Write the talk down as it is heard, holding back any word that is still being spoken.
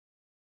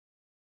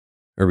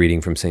A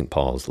reading from St.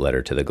 Paul's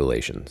letter to the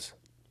Galatians.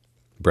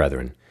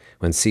 Brethren,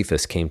 when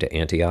Cephas came to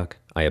Antioch,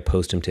 I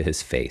opposed him to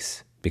his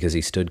face, because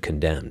he stood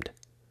condemned.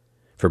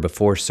 For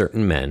before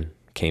certain men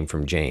came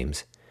from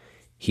James,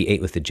 he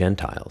ate with the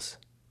Gentiles.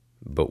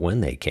 But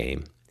when they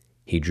came,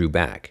 he drew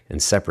back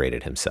and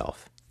separated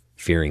himself,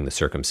 fearing the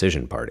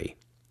circumcision party.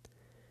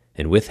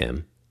 And with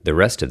him, the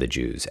rest of the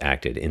Jews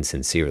acted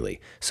insincerely,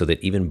 so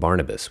that even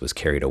Barnabas was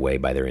carried away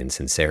by their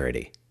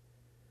insincerity.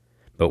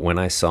 But when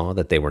I saw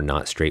that they were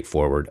not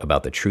straightforward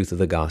about the truth of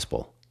the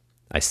gospel,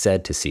 I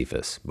said to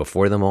Cephas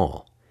before them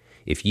all,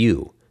 if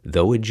you,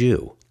 though a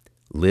Jew,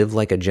 live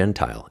like a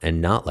Gentile and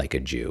not like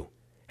a Jew,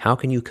 how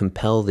can you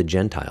compel the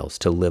Gentiles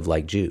to live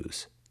like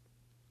Jews?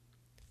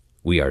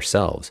 We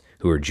ourselves,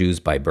 who are Jews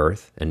by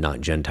birth and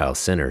not Gentile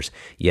sinners,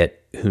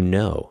 yet who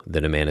know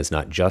that a man is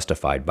not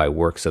justified by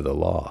works of the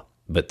law,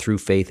 but through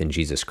faith in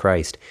Jesus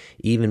Christ,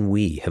 even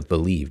we have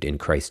believed in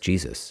Christ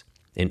Jesus,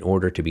 in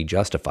order to be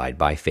justified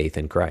by faith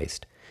in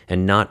Christ,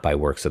 and not by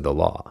works of the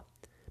law,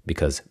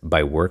 because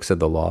by works of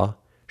the law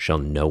shall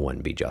no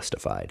one be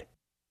justified.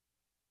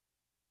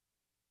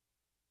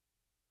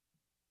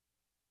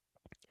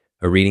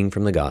 A reading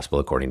from the Gospel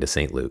according to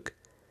St. Luke.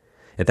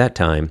 At that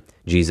time,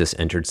 Jesus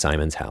entered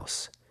Simon's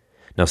house.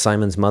 Now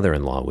Simon's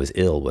mother-in-law was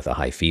ill with a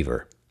high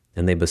fever,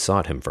 and they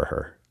besought him for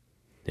her.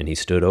 And he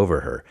stood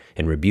over her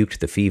and rebuked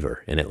the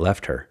fever, and it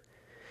left her.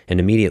 And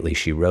immediately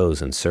she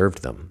rose and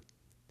served them.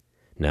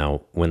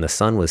 Now, when the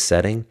sun was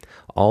setting,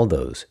 all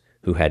those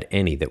who had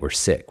any that were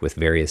sick with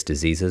various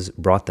diseases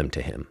brought them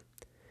to him.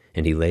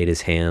 And he laid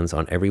his hands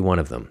on every one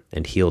of them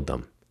and healed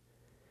them.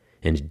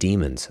 And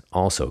demons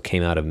also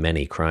came out of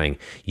many, crying,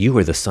 "You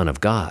are the Son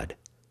of God."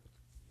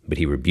 But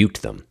he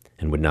rebuked them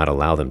and would not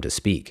allow them to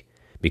speak,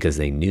 because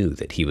they knew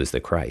that he was the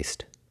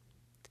Christ.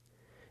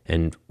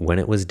 And when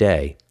it was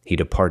day, he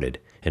departed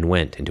and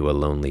went into a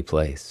lonely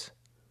place.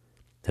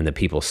 And the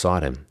people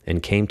sought him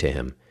and came to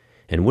him,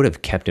 and would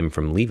have kept him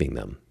from leaving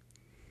them.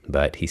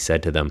 But he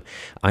said to them,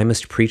 I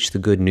must preach the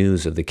good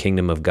news of the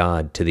kingdom of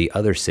God to the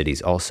other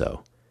cities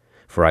also,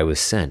 for I was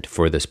sent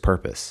for this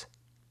purpose.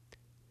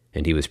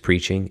 And he was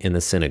preaching in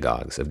the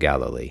synagogues of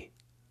Galilee.